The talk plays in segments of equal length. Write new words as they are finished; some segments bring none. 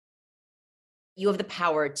you have the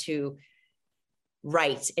power to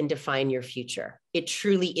write and define your future. It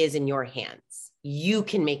truly is in your hands. You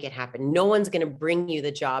can make it happen. No one's going to bring you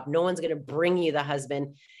the job. No one's going to bring you the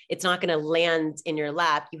husband. It's not going to land in your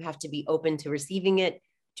lap. You have to be open to receiving it,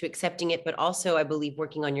 to accepting it, but also, I believe,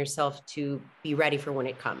 working on yourself to be ready for when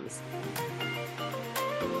it comes.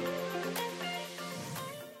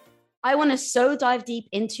 I want to so dive deep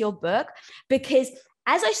into your book because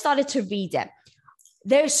as I started to read it,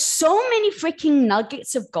 there's so many freaking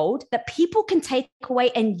nuggets of gold that people can take away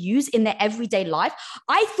and use in their everyday life.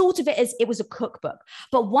 I thought of it as it was a cookbook,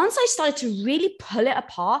 but once I started to really pull it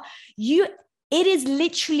apart, it is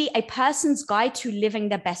literally a person's guide to living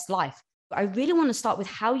their best life. I really want to start with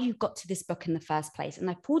how you got to this book in the first place. And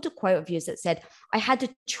I pulled a quote of yours that said, I had a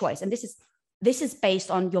choice. And this is based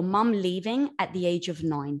on your mum leaving at the age of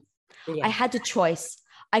 9. Yeah. I had a choice.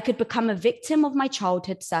 I could become a victim of my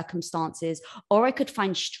childhood circumstances, or I could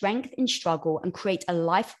find strength in struggle and create a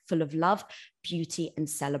life full of love, beauty, and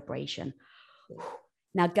celebration.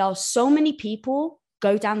 Now, girls, so many people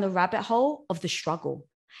go down the rabbit hole of the struggle.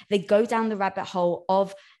 They go down the rabbit hole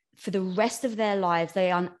of, for the rest of their lives, they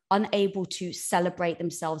are unable to celebrate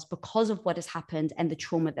themselves because of what has happened and the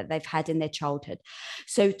trauma that they've had in their childhood.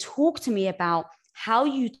 So talk to me about how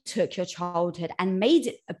you took your childhood and made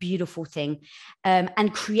it a beautiful thing,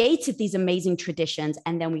 and created these amazing traditions.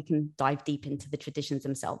 And then we can dive deep into the traditions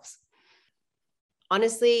themselves.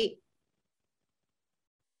 Honestly,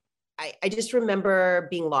 I just remember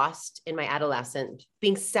being lost in my adolescence,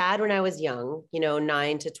 being sad when I was young,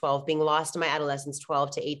 9 to 12, being lost in my adolescence,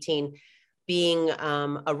 12 to 18, being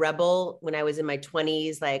a rebel when I was in my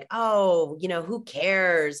 20s, like, oh, who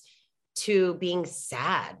cares, to being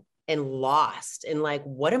sad and lost and like,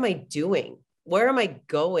 what am I doing? Where am I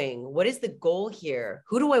going? What is the goal here?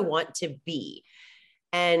 Who do I want to be?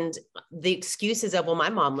 And the excuses of, well, my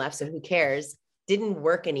mom left, so who cares, didn't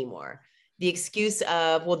work anymore. The excuse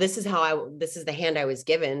of, well, this is the hand I was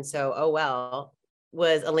given, so, oh, well,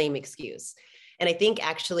 was a lame excuse. And I think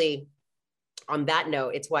actually on that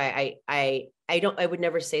note, it's why I would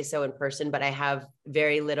never say so in person, but I have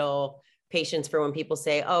very little patience for when people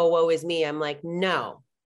say, oh, woe is me. I'm like, no,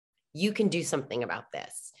 you can do something about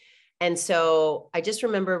this. And so I just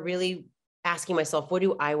remember really asking myself, what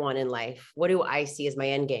do I want in life? What do I see as my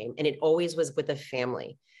end game? And it always was with a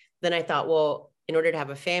family. Then I thought, well, in order to have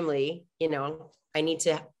a family, I need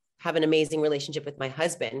to have an amazing relationship with my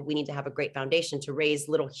husband. We need to have a great foundation to raise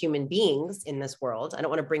little human beings in this world. I don't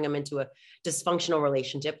want to bring them into a dysfunctional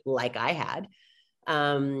relationship like I had.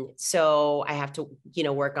 So I have to,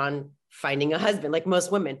 work on finding a husband like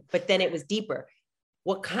most women, but then it was deeper.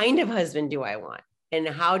 What kind of husband do I want? And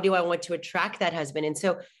how do I want to attract that husband? And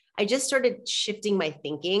so I just started shifting my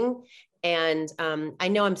thinking. And I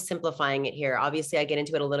know I'm simplifying it here. Obviously, I get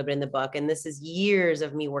into it a little bit in the book. And this is years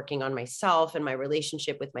of me working on myself and my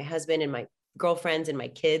relationship with my husband and my girlfriends and my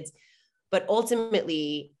kids. But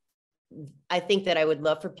ultimately, I think that I would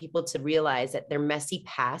love for people to realize that their messy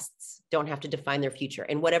pasts don't have to define their future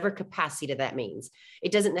in whatever capacity that means.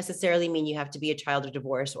 It doesn't necessarily mean you have to be a child of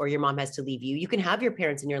divorce or your mom has to leave you. You can have your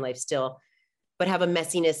parents in your life still, but have a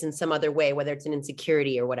messiness in some other way, whether it's an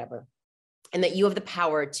insecurity or whatever. And that you have the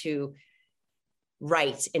power to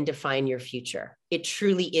write and define your future. It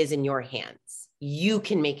truly is in your hands. You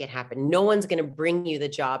can make it happen. No one's going to bring you the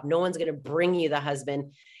job. No one's going to bring you the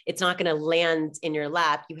husband. It's not going to land in your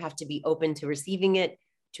lap. You have to be open to receiving it,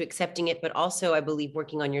 to accepting it, but also, I believe,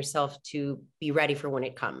 working on yourself to be ready for when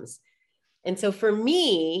it comes. And so for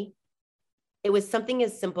me, it was something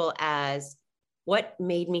as simple as what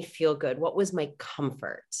made me feel good? What was my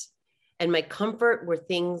comfort? And my comfort were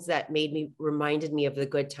things that reminded me of the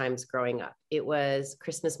good times growing up. It was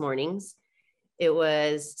Christmas mornings. It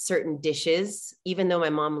was certain dishes. Even though my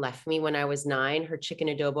mom left me when I was 9, her chicken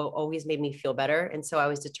adobo always made me feel better. And so I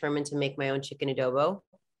was determined to make my own chicken adobo.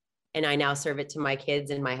 And I now serve it to my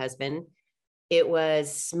kids and my husband. It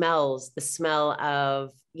was smells, the smell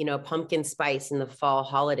of, pumpkin spice in the fall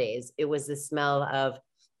holidays. It was the smell of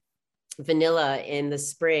vanilla in the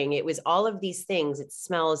spring. It was all of these things. It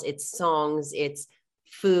smells, it's songs, it's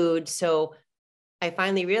food. So I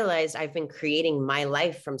finally realized I've been creating my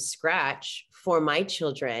life from scratch for my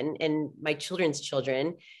children and my children's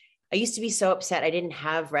children. I used to be so upset I didn't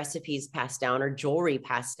have recipes passed down or jewelry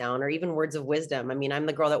passed down or even words of wisdom. I mean, I'm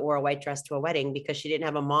the girl that wore a white dress to a wedding because she didn't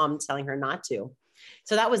have a mom telling her not to.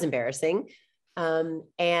 So that was embarrassing.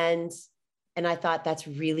 And I thought that's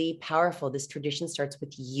really powerful. This tradition starts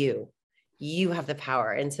with you. You have the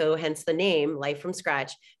power. And so hence the name, Life from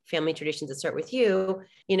Scratch, family traditions that start with you.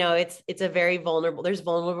 It's a very vulnerable, there's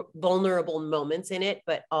vulnerable moments in it,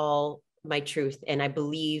 but all my truth. And I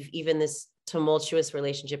believe even this tumultuous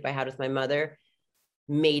relationship I had with my mother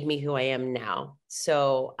made me who I am now.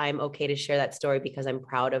 So I'm okay to share that story because I'm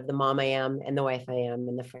proud of the mom I am and the wife I am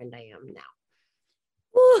and the friend I am now.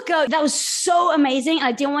 Oh God, that was so amazing. And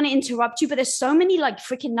I didn't want to interrupt you, but there's so many like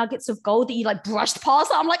freaking nuggets of gold that you like brushed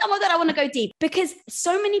past. I'm like, oh my God, I want to go deep, because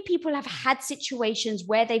so many people have had situations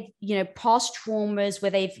where they've, past traumas,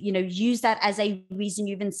 where they've, used that as a reason,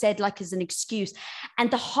 you even said like as an excuse.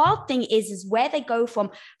 And the hard thing is where they go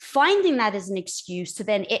from finding that as an excuse to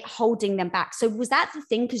then it holding them back. So was that the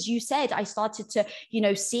thing? Because you said I started to,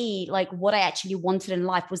 see like what I actually wanted in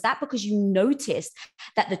life. Was that because you noticed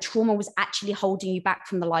that the trauma was actually holding you back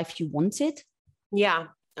from the life you wanted? Yeah,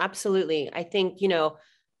 absolutely. I think,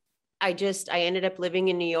 I ended up living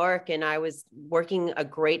in New York, and I was working a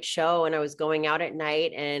great show, and I was going out at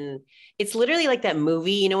night, and it's literally like that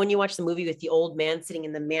movie, when you watch the movie with the old man sitting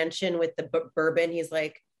in the mansion with the bourbon, he's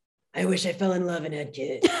like, I wish I fell in love and had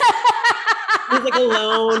kids. He's like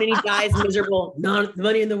alone and he dies miserable. The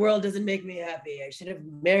money in the world doesn't make me happy. I should have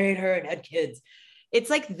married her and had kids. It's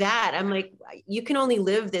like that. I'm like, you can only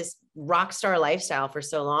live this rock star lifestyle for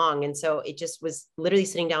so long. And so it just was literally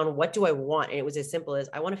sitting down, what do I want? And it was as simple as,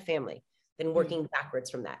 I want a family, then working backwards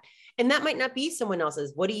from that. And that might not be someone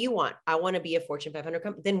else's. What do you want? I want to be a Fortune 500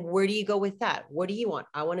 company. Then where do you go with that? What do you want?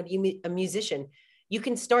 I want to be a musician. You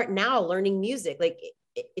can start now learning music. Like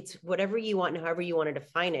it's whatever you want and however you want to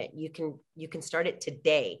define it. You can start it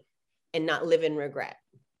today and not live in regret.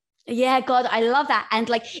 Yeah, God, I love that. And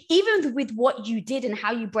like, even with what you did and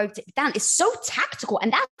how you broke it down, it's so tactical.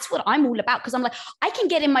 And that's what I'm all about. Cause I'm like, I can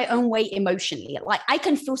get in my own way emotionally. Like I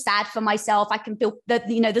can feel sad for myself. I can feel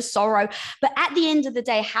the sorrow, but at the end of the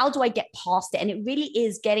day, how do I get past it? And it really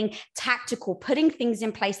is getting tactical, putting things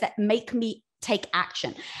in place that make me take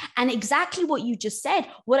action. And exactly what you just said,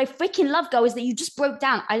 what I freaking love, Go, is that you just broke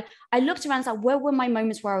down. I looked around and was like, where were my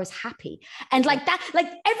moments where I was happy? And like that, like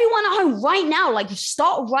everyone at home right now, like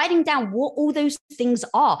start writing down what all those things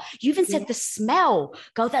are. You even said the smell.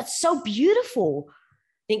 Go, that's so beautiful.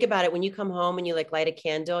 Think about it when you come home and you like light a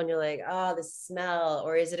candle and you're like, oh, the smell,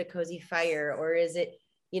 or is it a cozy fire, or is it,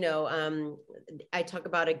 I talk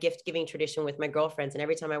about a gift giving tradition with my girlfriends, and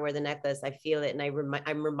every time I wear the necklace, I feel it, and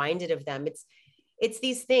I'm reminded of them. It's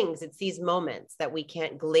these things, it's these moments that we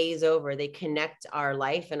can't glaze over. They connect our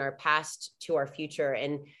life and our past to our future,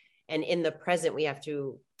 and in the present, we have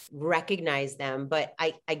to recognize them. But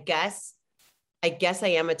I guess I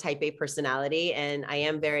am a type A personality, and I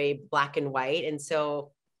am very black and white, and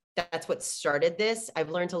so that's what started this. I've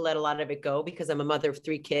learned to let a lot of it go because I'm a mother of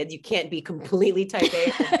 3 kids. You can't be completely type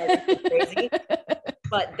A. Crazy.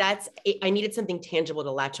 But I needed something tangible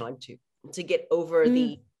to latch on to get over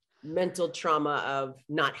the mental trauma of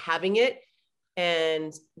not having it,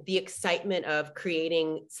 and the excitement of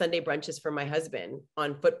creating Sunday brunches for my husband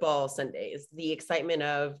on football Sundays, the excitement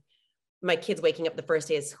of my kids waking up the first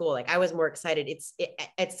day of school. Like I was more excited.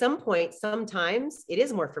 At some point, sometimes it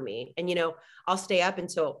is more for me. And, I'll stay up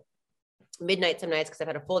until midnight some nights because I've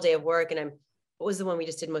had a full day of work. And what was the one we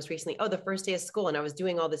just did most recently? Oh, the first day of school. And I was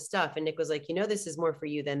doing all this stuff. And Nick was like, this is more for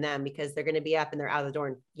you than them because they're going to be up and they're out of the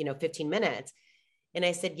door in, 15 minutes. And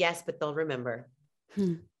I said, yes, but they'll remember.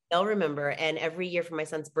 They'll remember. And every year for my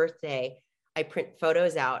son's birthday, I print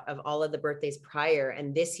photos out of all of the birthdays prior.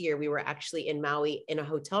 And this year we were actually in Maui in a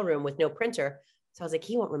hotel room with no printer. So I was like,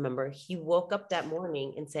 he won't remember. He woke up that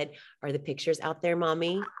morning and said, are the pictures out there,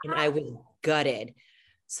 mommy? And I was gutted.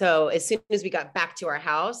 So as soon as we got back to our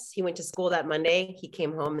house, he went to school that Monday. He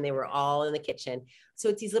came home and they were all in the kitchen. So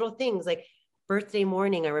it's these little things like birthday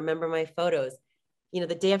morning. I remember my photos, the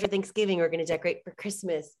day after Thanksgiving, we're going to decorate for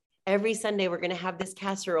Christmas. Every Sunday, we're going to have this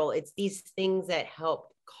casserole. It's these things that help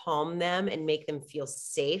calm them and make them feel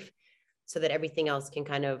safe so that everything else can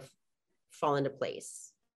kind of fall into place.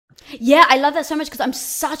 Yeah, I love that so much because I'm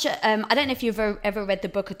such a, I don't know if you've ever read the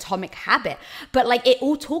book Atomic Habit, but like it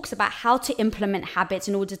all talks about how to implement habits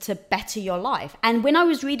in order to better your life. And when I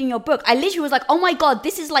was reading your book, I literally was like, oh my God,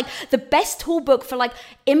 this is like the best tool book for like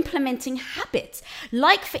implementing habits.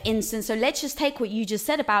 Like for instance, so let's just take what you just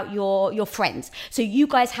said about your friends. So you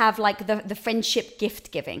guys have like the friendship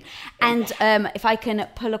gift giving. And if I can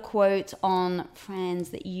pull a quote on Friends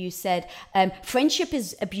that you said, friendship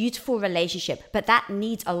is a beautiful relationship, but that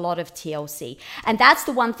needs a lot of TLC. And that's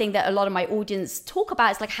the one thing that a lot of my audience talk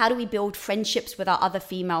about, is like, how do we build friendships with our other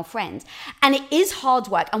female friends? And it is hard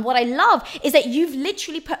work. And what I love is that you've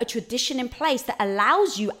literally put a tradition in place that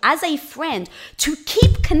allows you as a friend to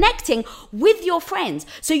keep connecting with your friends.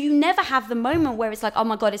 So you never have the moment where it's like, oh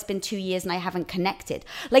my God, it's been 2 years and I haven't connected.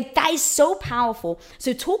 Like, that is so powerful.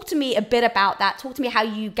 So talk to me a bit about that. Talk to me how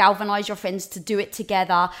you galvanize your friends to do it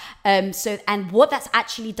together. And what that's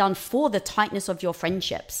actually done for the tightness of your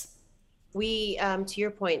friendships. We, to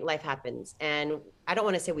your point, life happens. And I don't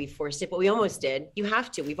want to say we forced it, but we almost did. You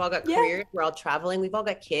have to. We've all got careers. We're all traveling. We've all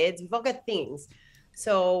got kids. We've all got things.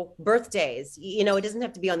 So birthdays, it doesn't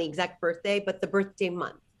have to be on the exact birthday, but the birthday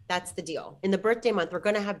month. That's the deal. In the birthday month, we're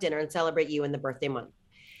going to have dinner and celebrate you in the birthday month.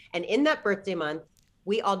 And in that birthday month,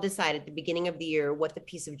 we all decide at the beginning of the year what the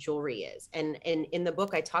piece of jewelry is. And in the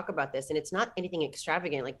book, I talk about this, and it's not anything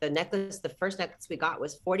extravagant. Like the first necklace we got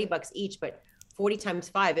was $40 each, but 40 times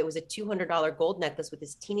 5, it was a $200 gold necklace with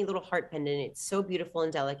this teeny little heart pendant. It's so beautiful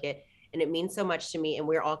and delicate, and it means so much to me. And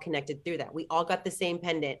we're all connected through that. We all got the same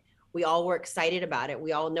pendant. We all were excited about it.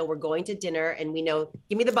 We all know we're going to dinner, and we know,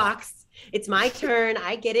 give me the box. It's my turn.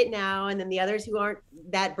 I get it now. And then the others who aren't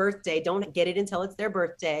that birthday don't get it until it's their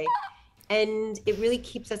birthday. And it really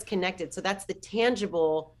keeps us connected. So that's the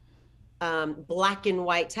tangible black and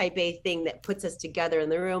white type A thing that puts us together in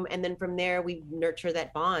the room. And then from there, we nurture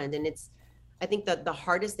that bond. And I think that the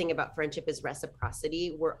hardest thing about friendship is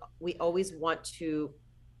reciprocity. We always want to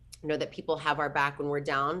know that people have our back when we're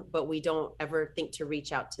down, but we don't ever think to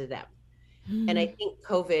reach out to them. And I think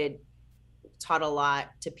COVID taught a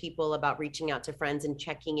lot to people about reaching out to friends and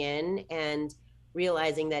checking in and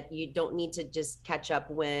realizing that you don't need to just catch up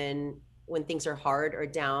when things are hard or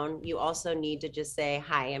down. You also need to just say,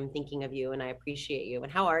 hi, I'm thinking of you and I appreciate you.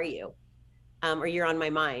 And how are you? Or you're on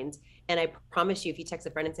my mind. And I promise you, if you text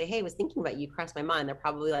a friend and say, hey, I was thinking about you, crossed my mind, they're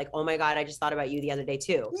probably like, oh my God, I just thought about you the other day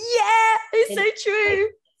too. Yeah, it's so true.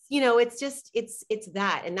 It's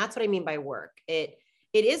that. And that's what I mean by work. It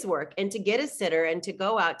is work. And to get a sitter and to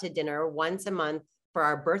go out to dinner once a month for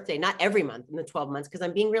our birthday, not every month in the 12 months, because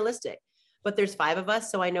I'm being realistic, but there's 5 of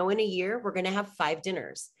us. So I know in a year, we're going to have 5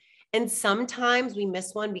 dinners. And sometimes we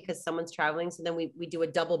miss one because someone's traveling. So then we do a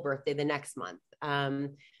double birthday the next month.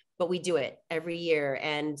 But we do it every year.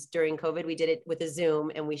 And during COVID, we did it with a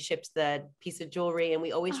Zoom, and we shipped the piece of jewelry, and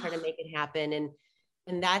we always try to make it happen. And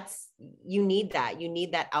you need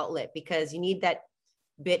that outlet, because you need that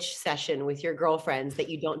bitch session with your girlfriends that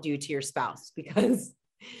you don't do to your spouse, because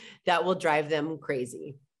that will drive them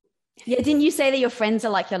crazy. Yeah. Didn't you say that your friends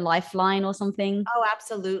are like your lifeline or something? Oh,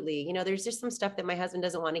 absolutely. There's just some stuff that my husband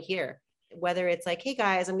doesn't want to hear, whether it's like, hey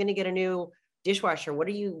guys, I'm going to get a new dishwasher. What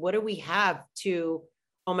do we have to,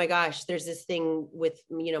 oh my gosh, there's this thing with,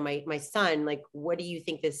 my son, like, what do you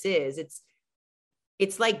think this is?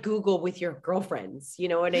 It's like Google with your girlfriends, you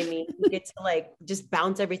know what I mean? You get to like, just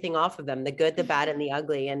bounce everything off of them, the good, the bad, and the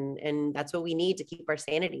ugly. And that's what we need to keep our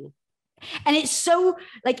sanity. And it's so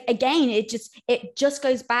like, again, it just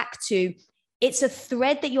goes back to, it's a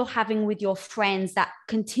thread that you're having with your friends that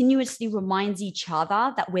continuously reminds each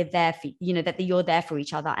other that we're there for, that you're there for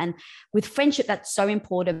each other. And with friendship, that's so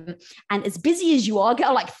important. And as busy as you are,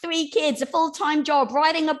 girl, like 3 kids, a full-time job,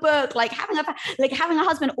 writing a book, like having a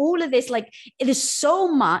husband, all of this, like it is so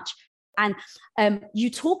much. And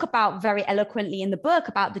you talk about very eloquently in the book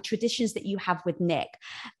about the traditions that you have with Nick.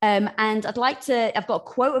 And I've got a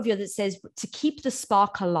quote of yours that says, to keep the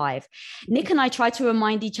spark alive. Nick and I try to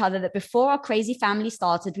remind each other that before our crazy family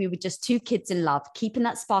started, we were just 2 kids in love. Keeping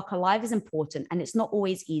that spark alive is important, and it's not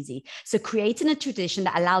always easy. So creating a tradition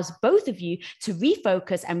that allows both of you to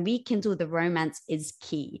refocus and rekindle the romance is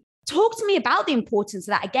key. Talk to me about the importance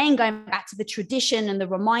of that, again, going back to the tradition and the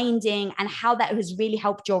reminding, and how that has really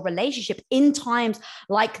helped your relationship in times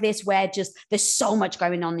like this, where just there's so much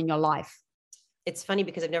going on in your life. It's funny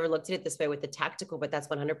because I've never looked at it this way with the tactical, but that's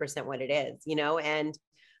 100% what it is, And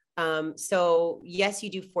so yes,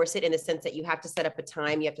 you do force it in the sense that you have to set up a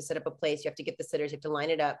time, you have to set up a place, you have to get the sitters, you have to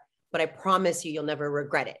line it up, but I promise you'll never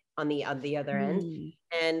regret it on the other end.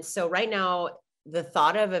 And so right now, the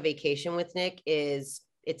thought of a vacation with Nick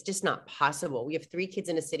it's just not possible. We have 3 kids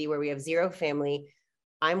in a city where we have 0 family.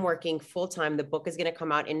 I'm working full time. The book is going to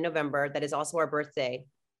come out in November. That is also our birthday.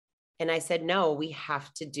 And I said, no, we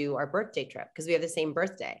have to do our birthday trip because we have the same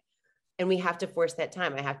birthday, and we have to force that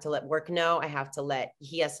time. I have to let work know. He has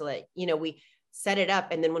to let, we set it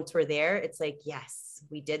up. And then once we're there, it's like, yes,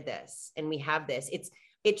 we did this and we have this.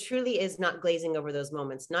 It truly is not glazing over those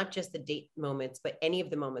moments, not just the date moments, but any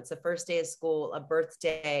of the moments, the first day of school, a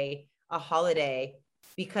birthday, a holiday,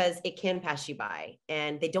 because it can pass you by,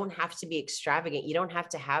 and they don't have to be extravagant. You don't have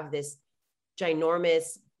to have this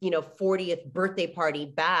ginormous 40th birthday party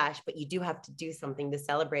bash, but you do have to do something to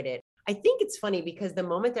celebrate it. I think it's funny because the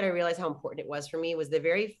moment that I realized how important it was for me was the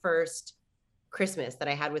very first Christmas that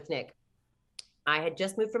I had with Nick. I had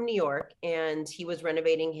just moved from New York and he was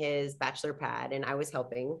renovating his bachelor pad and I was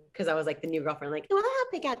helping because I was like the new girlfriend, like, oh, I'll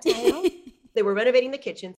help pick out tile. They were renovating the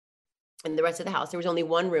kitchen and the rest of the house. There was only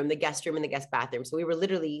one room, the guest room and the guest bathroom. So we were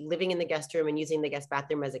literally living in the guest room and using the guest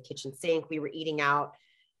bathroom as a kitchen sink. We were eating out.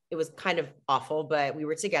 It was kind of awful, but we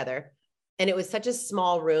were together. And it was such a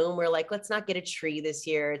small room. We're like, let's not get a tree this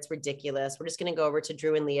year. It's ridiculous. We're just going to go over to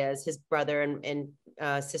Drew and Leah's, his brother and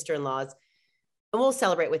sister-in-laws, and we'll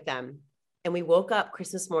celebrate with them. And we woke up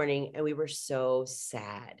Christmas morning and we were so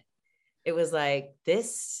sad. It was like,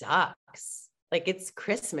 this sucks. Like it's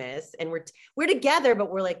Christmas and we're together,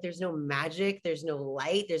 but we're like, there's no magic. There's no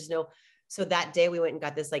light. So that day we went and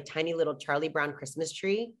got this like tiny little Charlie Brown Christmas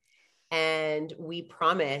tree. And we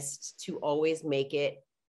promised to always make it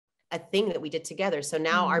a thing that we did together. So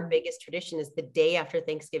now our biggest tradition is the day after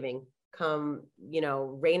Thanksgiving, come,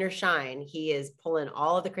 rain or shine, he is pulling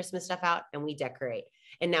all of the Christmas stuff out and we decorate.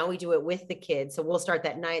 And now we do it with the kids. So we'll start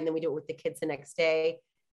that night and then we do it with the kids the next day.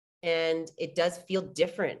 And it does feel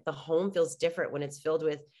different. The home feels different when it's filled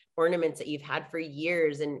with ornaments that you've had for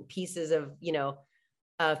years and pieces of,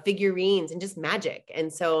 figurines and just magic.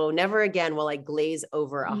 And so never again will I glaze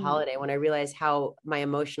over a holiday when I realize how my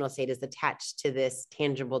emotional state is attached to this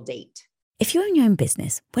tangible date. If you own your own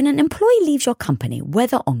business, when an employee leaves your company,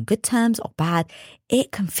 whether on good terms or bad,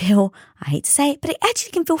 it can feel, I hate to say it, but it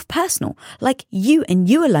actually can feel personal, like you and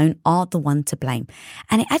you alone are the one to blame.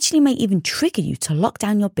 And it actually may even trigger you to lock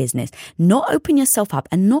down your business, not open yourself up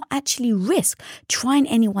and not actually risk trying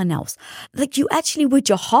anyone else. Like you actually would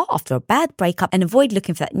your heart after a bad breakup and avoid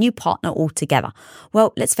looking for that new partner altogether.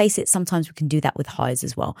 Well, let's face it, sometimes we can do that with hires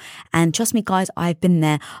as well. And trust me, guys, I've been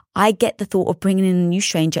there. I get the thought of bringing in a new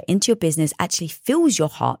stranger into your business actually fills your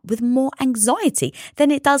heart with more anxiety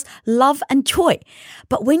than it does love and joy.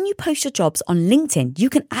 But when you post your jobs on LinkedIn, you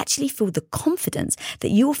can actually feel the confidence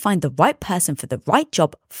that you will find the right person for the right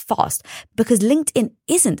job fast, because LinkedIn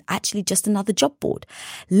isn't actually just another job board.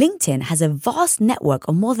 LinkedIn has a vast network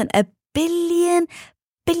of more than a billion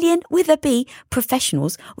with a B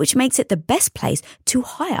professionals, which makes it the best place to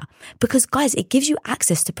hire. Because guys, it gives you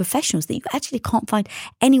access to professionals that you actually can't find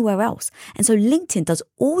anywhere else. And so LinkedIn does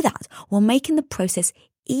all that while making the process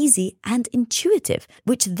easy and intuitive,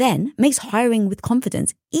 which then makes hiring with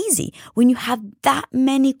confidence easy when you have that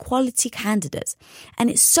many quality candidates. And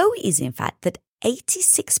it's so easy, in fact, that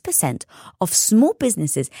 86% of small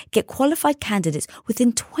businesses get qualified candidates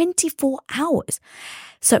within 24 hours.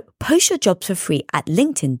 So post your jobs for free at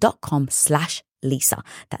linkedin.com/Lisa.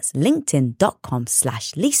 That's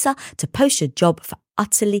linkedin.com/Lisa to post your job for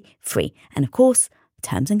utterly free. And of course,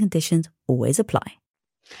 terms and conditions always apply.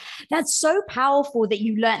 That's so powerful that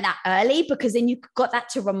you learned that early, because then you got that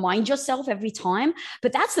to remind yourself every time.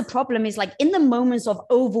 But that's the problem, is like in the moments of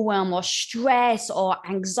overwhelm or stress or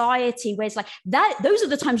anxiety, where it's like that, those are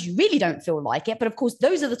the times you really don't feel like it. But of course,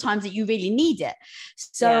 those are the times that you really need it.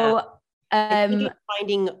 So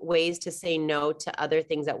finding ways to say no to other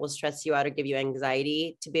things that will stress you out or give you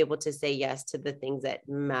anxiety, to be able to say yes to the things that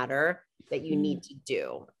matter, that you need to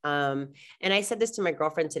do. And I said this to my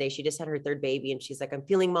girlfriend today. She just had her third baby and she's like, I'm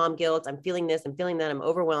feeling mom guilt. I'm feeling this, I'm feeling that, I'm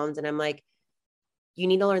overwhelmed. And I'm like, you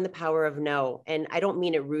need to learn the power of no. And I don't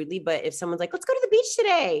mean it rudely, but if someone's like, let's go to the beach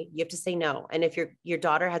today, you have to say no. And if your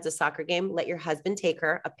daughter has a soccer game, let your husband take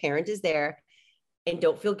her. A parent is there. And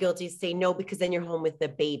don't feel guilty, say no, because then you're home with the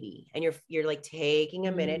baby and you're like taking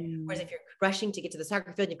a minute. Whereas if you're rushing to get to the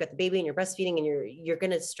soccer field, you've got the baby and you're breastfeeding and you're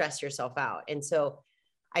going to stress yourself out. And so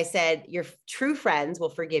I said, your true friends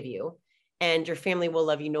will forgive you and your family will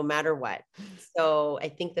love you no matter what. So I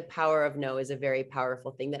think the power of no is a very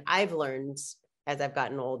powerful thing that I've learned as I've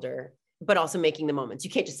gotten older, but also making the moments.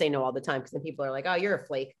 You can't just say no all the time, because then people are like, oh, you're a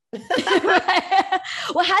flake.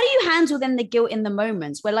 Well, how do you handle then the guilt in the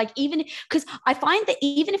moments where, like, even because I find that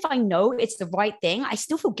even if I know it's the right thing, I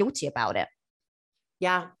still feel guilty about it.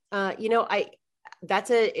 Yeah.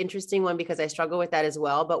 That's an interesting one, because I struggle with that as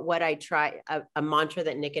well. But what I try, a mantra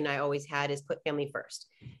that Nick and I always had is put family first.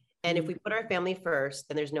 And if we put our family first,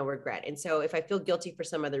 then there's no regret. And so if I feel guilty for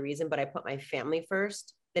some other reason, but I put my family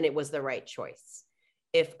first, then it was the right choice.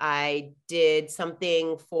 If I did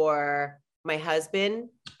something for my husband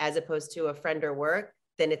as opposed to a friend or work,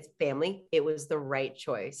 then it's family. It was the right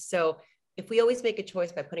choice. So if we always make a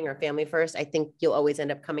choice by putting our family first, I think you'll always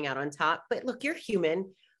end up coming out on top. But look, you're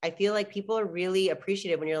human. I feel like people are really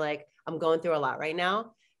appreciative when you're like, I'm going through a lot right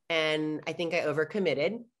now. And I think I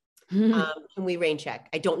overcommitted. Can we rain check?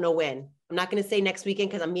 I don't know when. I'm not going to say next weekend,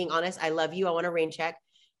 because I'm being honest. I love you. I want to rain check.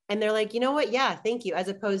 And they're like, you know what? Yeah, thank you. As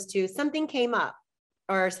opposed to something came up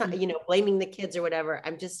or some, you know, blaming the kids or whatever.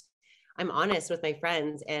 I'm honest with my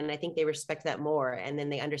friends, and I think they respect that more. And then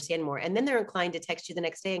they understand more. And then they're inclined to text you the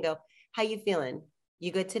next day and go, how you feeling?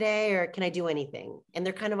 You good today? Or can I do anything? And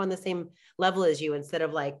they're kind of on the same level as you, instead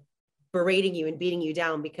of like berating you and beating you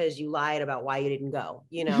down because you lied about why you didn't go,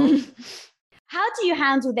 you know? How do you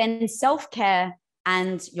handle then self-care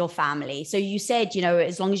and your family? So you said, you know,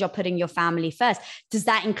 as long as you're putting your family first, does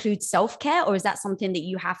that include self-care, or is that something that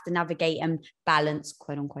you have to navigate and balance,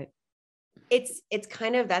 quote unquote? It's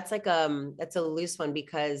kind of, that's a loose one,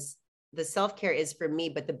 because the self-care is for me,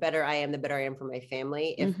 but the better I am, the better I am for my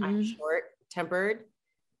family. If I'm short tempered,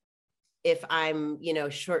 if I'm, you know,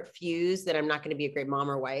 short fused, then I'm not going to be a great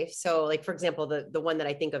mom or wife. So like, for example, the one that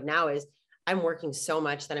I think of now is I'm working so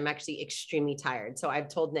much that I'm actually extremely tired. So I've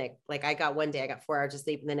told Nick, like, I got 4 hours of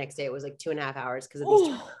sleep, and the next day it was like 2.5 hours because of these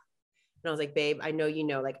turnovers. And I was like, babe, I know, you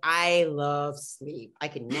know, like, I love sleep. I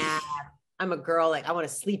can nap. I'm a girl. Like, I want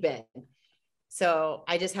to sleep in. So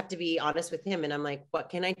I just have to be honest with him. And I'm like, what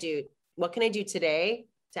can I do? What can I do today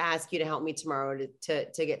to ask you to help me tomorrow to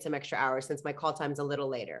get some extra hours, since my call time's a little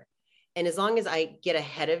later? And as long as I get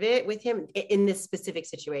ahead of it with him in this specific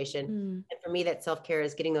situation, and for me, that self-care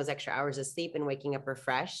is getting those extra hours of sleep and waking up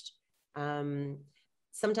refreshed.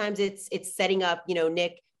 Sometimes it's setting up, you know,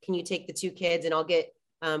 Nick, can you take the 2 kids and I'll get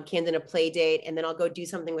Camden a play date, and then I'll go do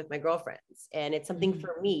something with my girlfriends, and it's something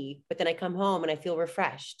for me, but then I come home and I feel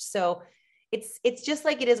refreshed. So it's just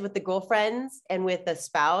like it is with the girlfriends and with a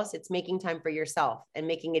spouse. It's making time for yourself and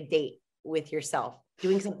making a date with yourself,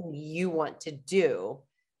 doing something you want to do.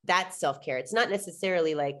 That's self-care. It's not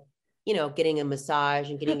necessarily like, you know, getting a massage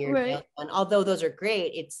and getting your nails done, although those are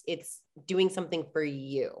great. It's doing something for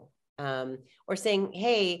you, or saying,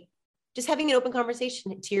 hey, just having an open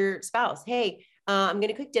conversation to your spouse. Hey, I'm going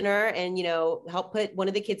to cook dinner and, you know, help put one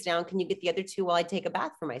of the kids down. Can you get the other 2 while I take a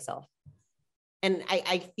bath for myself? And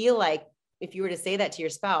I feel like if you were to say that to your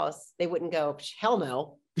spouse, they wouldn't go, hell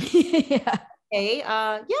no. Yeah. Hey,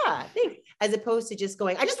 yeah, thanks. As opposed to just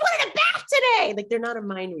going, I just wanted a bath today. Like, they're not a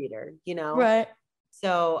mind reader, you know? Right.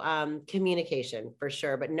 So communication for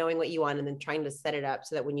sure, but knowing what you want and then trying to set it up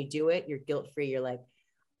so that when you do it, you're guilt-free. You're like,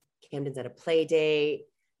 Camden's at a play date,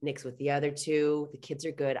 Nick's with the other 2, the kids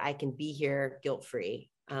are good. I can be here guilt-free,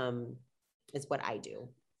 is what I do.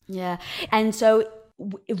 Yeah. And so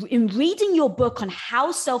in reading your book on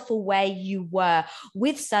how self-aware you were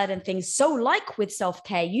with certain things, so like with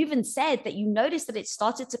self-care, you even said that you noticed that it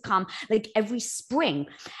started to come like every spring.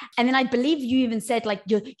 And then I believe you even said like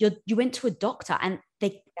you went to a doctor and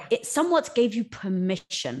it somewhat gave you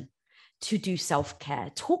permission to do self-care.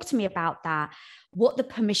 Talk to me about that, what the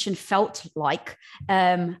permission felt like,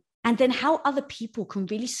 and then how other people can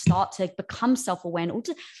really start to become self-aware in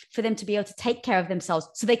order for them to be able to take care of themselves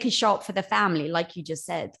so they can show up for the family, like you just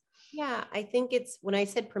said. Yeah, I think it's, when I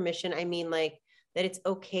said permission, I mean like that it's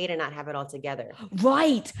okay to not have it all together.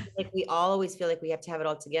 Right. Like, we all always feel like we have to have it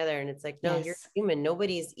all together. And it's like, no, You're human.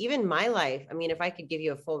 Nobody's, even my life. I mean, if I could give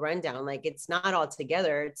you a full rundown, like, it's not all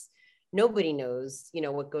together. It's, nobody knows, you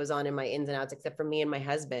know, what goes on in my ins and outs except for me and my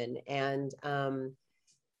husband. And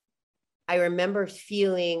I remember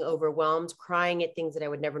feeling overwhelmed, crying at things that I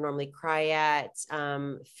would never normally cry at,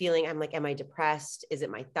 feeling, I'm like, am I depressed? Is it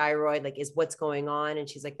my thyroid? Like, is what's going on? And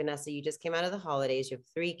she's like, Vanessa, you just came out of the holidays. You have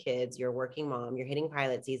 3 kids. You're a working mom. You're hitting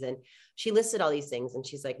pilot season. She listed all these things. And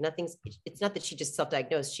she's like, it's not that she just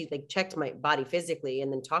self-diagnosed. She like checked my body physically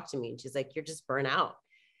and then talked to me. And she's like, you're just burnt out.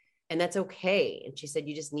 And that's okay. And she said,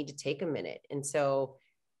 you just need to take a minute. And so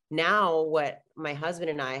now what my husband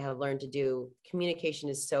and I have learned to do, communication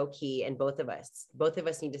is so key. And both of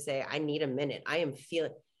us need to say, I need a minute. I am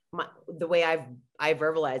feeling the way I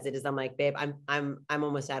verbalize it is I'm like, babe, I'm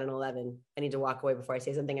almost at an 11. I need to walk away before I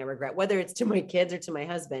say something I regret, whether it's to my kids or to my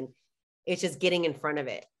husband. It's just getting in front of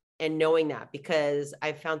it and knowing that, because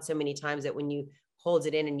I've found so many times that when you hold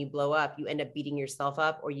it in and you blow up, you end up beating yourself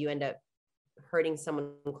up, or you end up hurting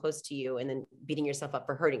someone close to you and then beating yourself up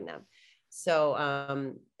for hurting them. So,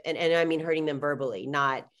 and I mean, hurting them verbally,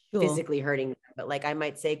 not physically hurting them, but like, I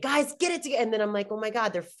might say, guys, get it together. And then I'm like, oh my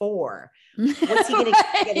God, they're 4. What's he going to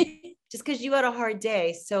get? Just because you had a hard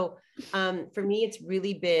day. So, for me, it's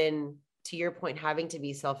really been, to your point, having to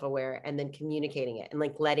be self-aware and then communicating it and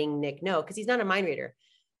like letting Nick know, because he's not a mind reader.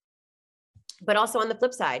 But also on the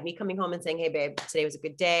flip side, me coming home and saying, hey, babe, today was a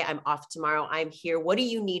good day. I'm off tomorrow. I'm here. What do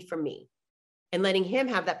you need from me? And letting him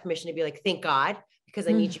have that permission to be like, thank God, because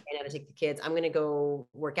I need you right now to take the kids. I'm going to go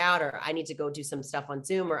work out, or I need to go do some stuff on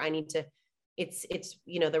Zoom, or I need to, it's,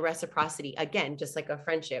 you know, the reciprocity, again, just like a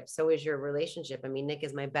friendship. So is your relationship. I mean, Nick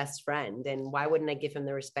is my best friend, and why wouldn't I give him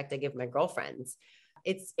the respect I give my girlfriends?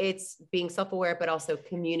 it's being self-aware, but also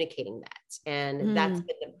communicating that. And that's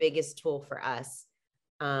been the biggest tool for us,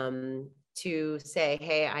 to say,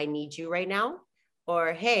 hey, I need you right now,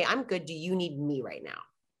 or, hey, I'm good. Do you need me right now?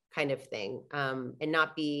 Kind of thing. And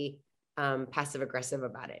not be passive aggressive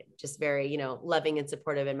about it. Just very, loving and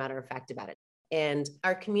supportive and matter of fact about it. And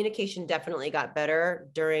our communication definitely got better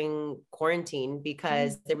during quarantine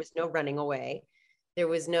because there was no running away. There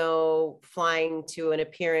was no flying to an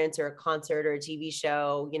appearance or a concert or a TV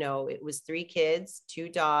show. It was 3 kids, 2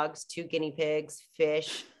 dogs, 2 guinea pigs,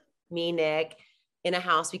 fish, me, Nick, in a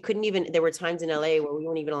house. We couldn't even, there were times in LA where we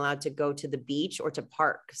weren't even allowed to go to the beach or to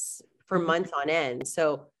parks for months on end.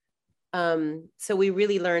 So we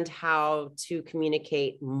really learned how to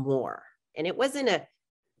communicate more. And it wasn't a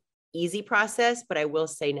easy process, but I will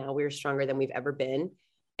say now we're stronger than we've ever been.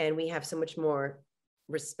 And we have so much more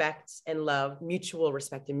respect and love, mutual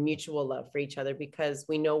respect and mutual love for each other, because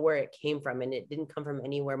we know where it came from, and it didn't come from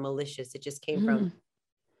anywhere malicious. It just came from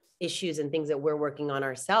issues and things that we're working on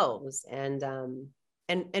ourselves. And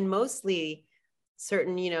mostly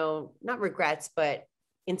certain, not regrets, but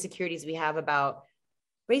insecurities we have about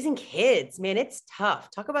raising kids. Man, it's tough.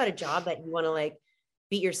 Talk about a job that you want to like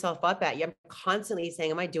beat yourself up at. I'm constantly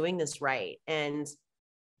saying, am I doing this right? And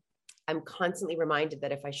I'm constantly reminded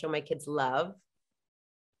that if I show my kids love,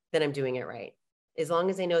 then I'm doing it right. As long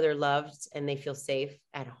as they know they're loved and they feel safe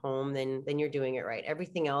at home, then you're doing it right.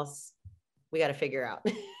 Everything else, we got to figure out.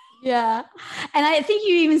 Yeah. And I think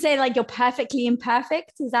you even say like, you're perfectly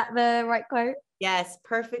imperfect. Is that the right quote? Yes.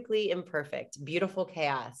 Perfectly imperfect, beautiful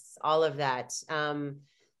chaos, all of that.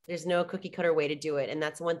 There's no cookie cutter way to do it. And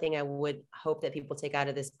that's one thing I would hope that people take out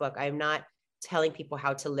of this book. I'm not telling people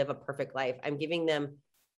how to live a perfect life. I'm giving them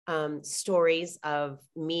stories of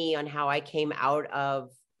me on how I came out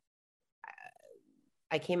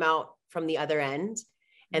from the other end.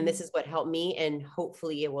 And this is what helped me. And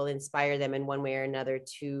hopefully it will inspire them in one way or another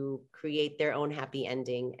to create their own happy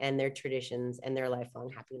ending and their traditions and their lifelong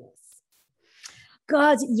happiness.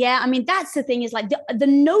 God, yeah. I mean, that's the thing, is like the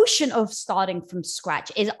notion of starting from scratch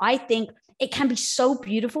is, I think, it can be so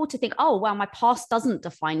beautiful to think, oh, well, my past doesn't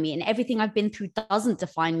define me and everything I've been through doesn't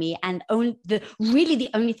define me. And really the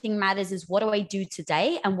only thing matters is, what do I do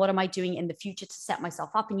today? And what am I doing in the future to set myself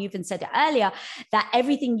up? And you even said it earlier, that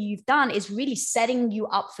everything you've done is really setting you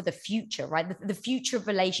up for the future, right? The future of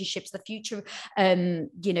relationships, the future,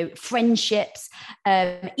 friendships,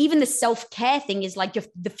 even the self-care thing is like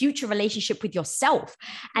the future relationship with yourself.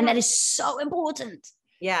 And that is so important.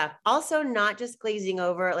 Yeah. Also, not just glazing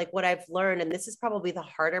over, like what I've learned, and this is probably the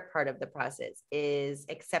harder part of the process, is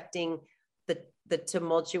accepting the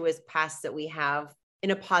tumultuous past that we have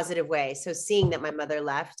in a positive way. So seeing that my mother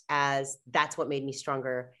left, as that's what made me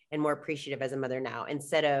stronger and more appreciative as a mother now,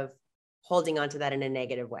 instead of holding on to that in a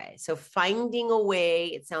negative way. So finding a way,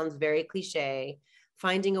 it sounds very cliche,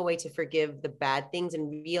 finding a way to forgive the bad things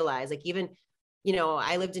and realize, like, even,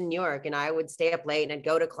 I lived in New York and I would stay up late and I'd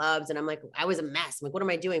go to clubs and I'm like, I was a mess. I'm like, what am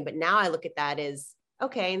I doing? But now I look at that as,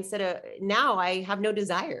 okay, now I have no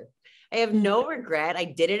desire. I have no regret. I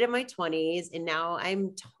did it in my 20s. And now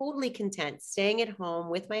I'm totally content staying at home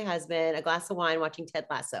with my husband, a glass of wine, watching Ted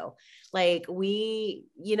Lasso. Like you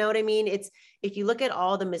know what I mean? It's, if you look at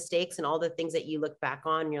all the mistakes and all the things that you look back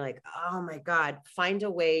on, you're like, oh my God, find a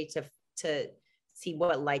way to see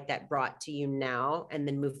what light that brought to you now, and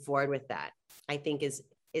then move forward with that. I think is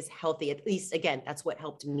healthy. At least, again, that's what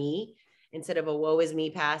helped me. Instead of a woe is me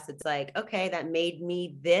past, it's like, okay, that made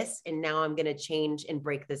me this, and now I'm going to change and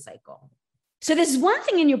break the cycle. So there's one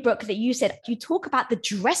thing in your book that you said, you talk about the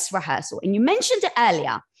dress rehearsal, and you mentioned it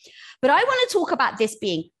earlier, but I want to talk about this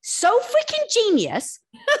being so freaking genius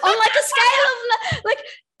on like a scale of like,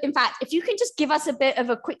 in fact, if you can just give us a bit of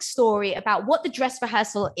a quick story about what the dress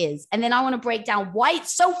rehearsal is, and then I want to break down why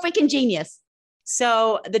it's so freaking genius.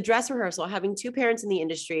 So the dress rehearsal, having 2 parents in the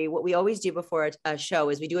industry, what we always do before a show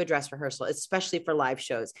is we do a dress rehearsal, especially for live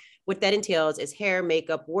shows. What that entails is hair,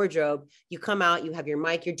 makeup, wardrobe. You come out, you have your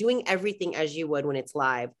mic, you're doing everything as you would when it's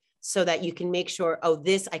live, so that you can make sure, oh,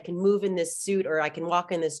 I can move in this suit, or I can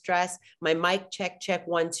walk in this dress. My mic check,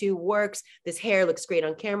 1, 2 works. This hair looks great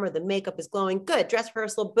on camera. The makeup is glowing. Good. Dress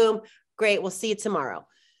rehearsal. Boom. Great. We'll see you tomorrow.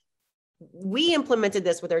 We implemented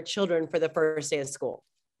this with our children for the first day of school.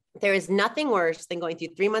 There is nothing worse than going through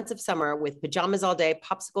 3 months of summer with pajamas all day,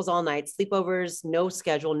 popsicles all night, sleepovers, no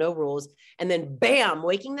schedule, no rules. And then bam,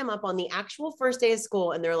 waking them up on the actual first day of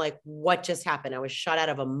school. And they're like, what just happened? I was shot out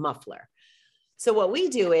of a muffler. So what we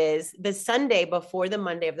do is the Sunday before the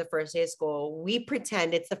Monday of the first day of school, we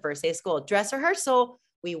pretend it's the first day of school. Dress rehearsal,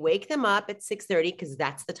 We wake them up at 6:30 because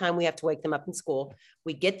that's the time we have to wake them up in school.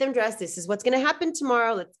 We get them dressed. This is what's going to happen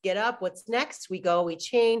tomorrow. Let's get up. What's next? We go, we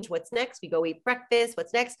change. What's next? We go eat breakfast.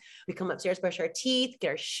 What's next? We come upstairs, brush our teeth, get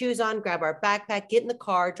our shoes on, grab our backpack, get in the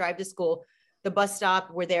car, drive to school. The bus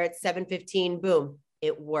stop, we're there at 7:15. Boom,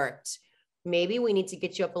 it worked. Maybe we need to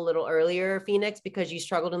get you up a little earlier, Phoenix, because you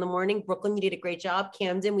struggled in the morning. Brooklyn, you did a great job.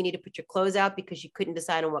 Camden, we need to put your clothes out because you couldn't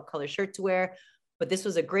decide on what color shirt to wear. But this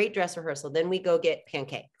was a great dress rehearsal. Then we go get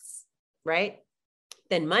pancakes, right?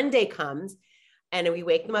 Then Monday comes and we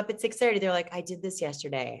wake them up at 6:30. They're like, I did this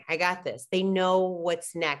yesterday. I got this. They know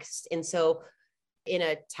what's next. And so in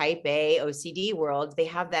a type A OCD world, they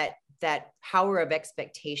have that power of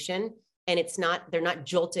expectation. And they're not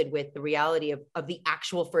jolted with the reality of the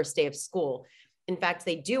actual first day of school. In fact,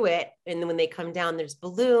 they do it. And then when they come down, there's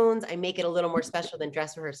balloons. I make it a little more special than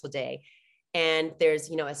dress rehearsal day. And there's,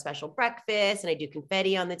 a special breakfast, and I do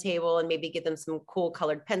confetti on the table and maybe give them some cool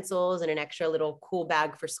colored pencils and an extra little cool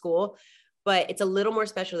bag for school. But it's a little more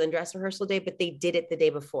special than dress rehearsal day, but they did it the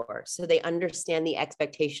day before. So they understand the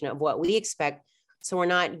expectation of what we expect. So we're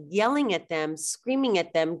not yelling at them, screaming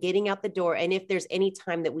at them, getting out the door. And if there's any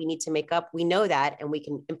time that we need to make up, we know that, and we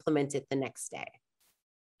can implement it the next day.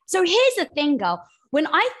 So here's the thing, girl. When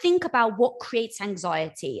I think about what creates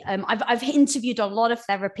anxiety, I've interviewed a lot of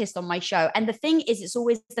therapists on my show. And the thing is, it's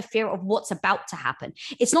always the fear of what's about to happen.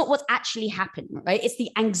 It's not what's actually happened, right? It's the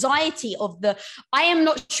anxiety of I am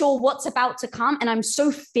not sure what's about to come. And I'm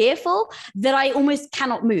so fearful that I almost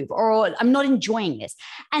cannot move, or I'm not enjoying this.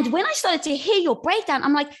 And when I started to hear your breakdown,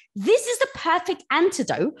 I'm like, this is the perfect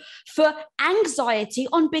antidote for anxiety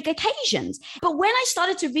on big occasions. But when I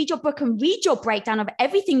started to read your book and read your breakdown of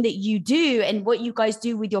everything that you do and what you guys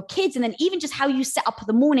do with your kids, and then even just how you set up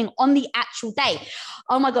the morning on the actual day.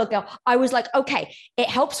 Oh my God, girl. I was like, okay, it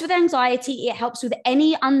helps with anxiety. It helps with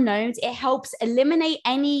any unknowns. It helps eliminate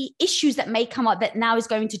any issues that may come up that now is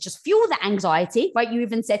going to just fuel the anxiety, right? You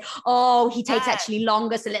even said, oh, he takes actually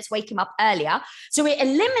longer, so let's wake him up earlier. So it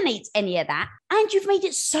eliminates any of that. And you've made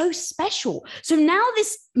it so special. So now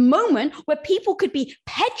this moment where people could be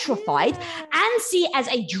petrified and see it as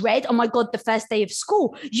a dread, oh my God, the first day of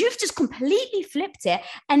school, you've just completely flipped it.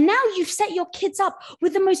 And now you've set your kids up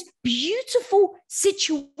with the most beautiful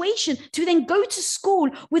situation to then go to school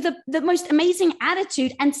with the most amazing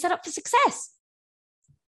attitude and set up for success.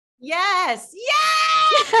 Yes.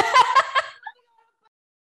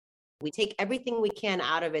 We take everything we can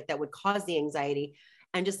out of it that would cause the anxiety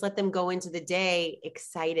and just let them go into the day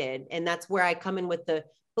excited. And that's where I come in with the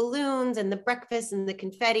balloons and the breakfast and the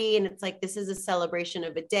confetti. And it's like, this is a celebration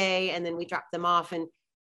of a day. And then we drop them off and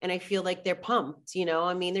I feel like they're pumped,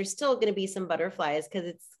 I mean, there's still going to be some butterflies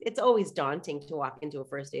because it's always daunting to walk into a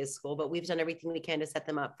first day of school, but we've done everything we can to set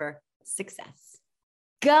them up for success.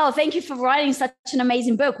 Girl, thank you for writing such an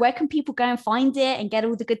amazing book. Where can people go and find it and get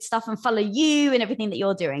all the good stuff and follow you and everything that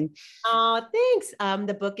you're doing? Oh, thanks.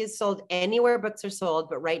 The book is sold anywhere books are sold,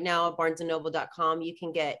 but right now at barnesandnoble.com,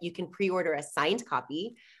 you can pre-order a signed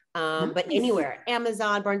copy. Nice. But anywhere,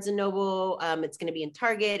 Amazon, Barnes and Noble, it's going to be in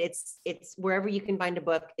Target. It's wherever you can find a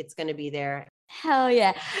book, it's going to be there. Hell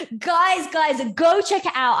yeah. Guys, go check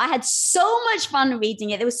it out. I had so much fun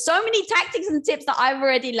reading it. There was so many tactics and tips that I've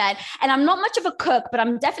already learned. And I'm not much of a cook, but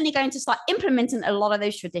I'm definitely going to start implementing a lot of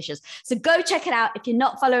those traditions. So go check it out. If you're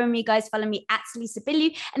not following me, guys, follow me at Salisa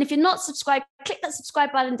Billu. And if you're not subscribed, click that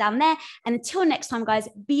subscribe button down there. And until next time, guys,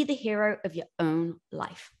 be the hero of your own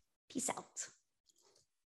life. Peace out.